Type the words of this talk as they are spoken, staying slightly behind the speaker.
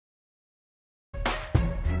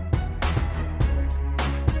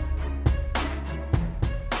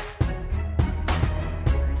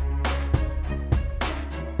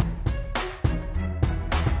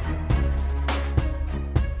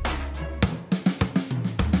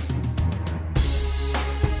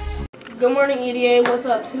Good morning, EDA. What's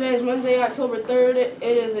up? Today is Wednesday, October 3rd. It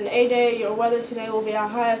is an A-day. Your weather today will be a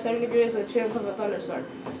high of 70 degrees and a chance of a thunderstorm.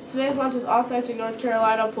 Today's lunch is authentic North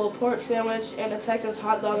Carolina pulled pork sandwich and a Texas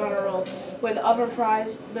hot dog on a roll. With oven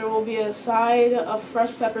fries, there will be a side of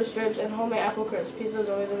fresh pepper strips and homemade apple crisp. Pizza is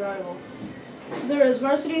always available. There is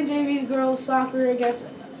varsity and JV girls soccer against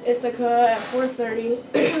Ithaca at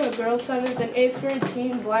 4:30. Girls 7th and 8th grade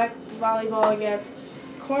team black volleyball against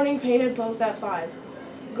Corning Painted Post at 5.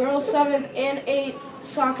 Girls 7th and 8th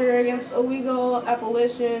soccer against Owego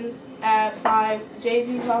Appalachian at 5.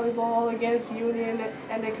 JV volleyball against Union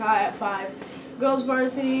Endicott at 5. Girls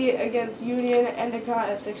varsity against Union Endicott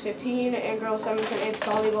at 6:15. And girls 7th and 8th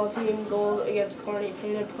volleyball team gold against Corning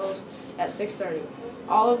Painted Post at 6:30.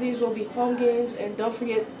 All of these will be home games, and don't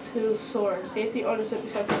forget to soar. Safety, ownership,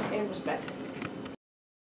 acceptance, and respect.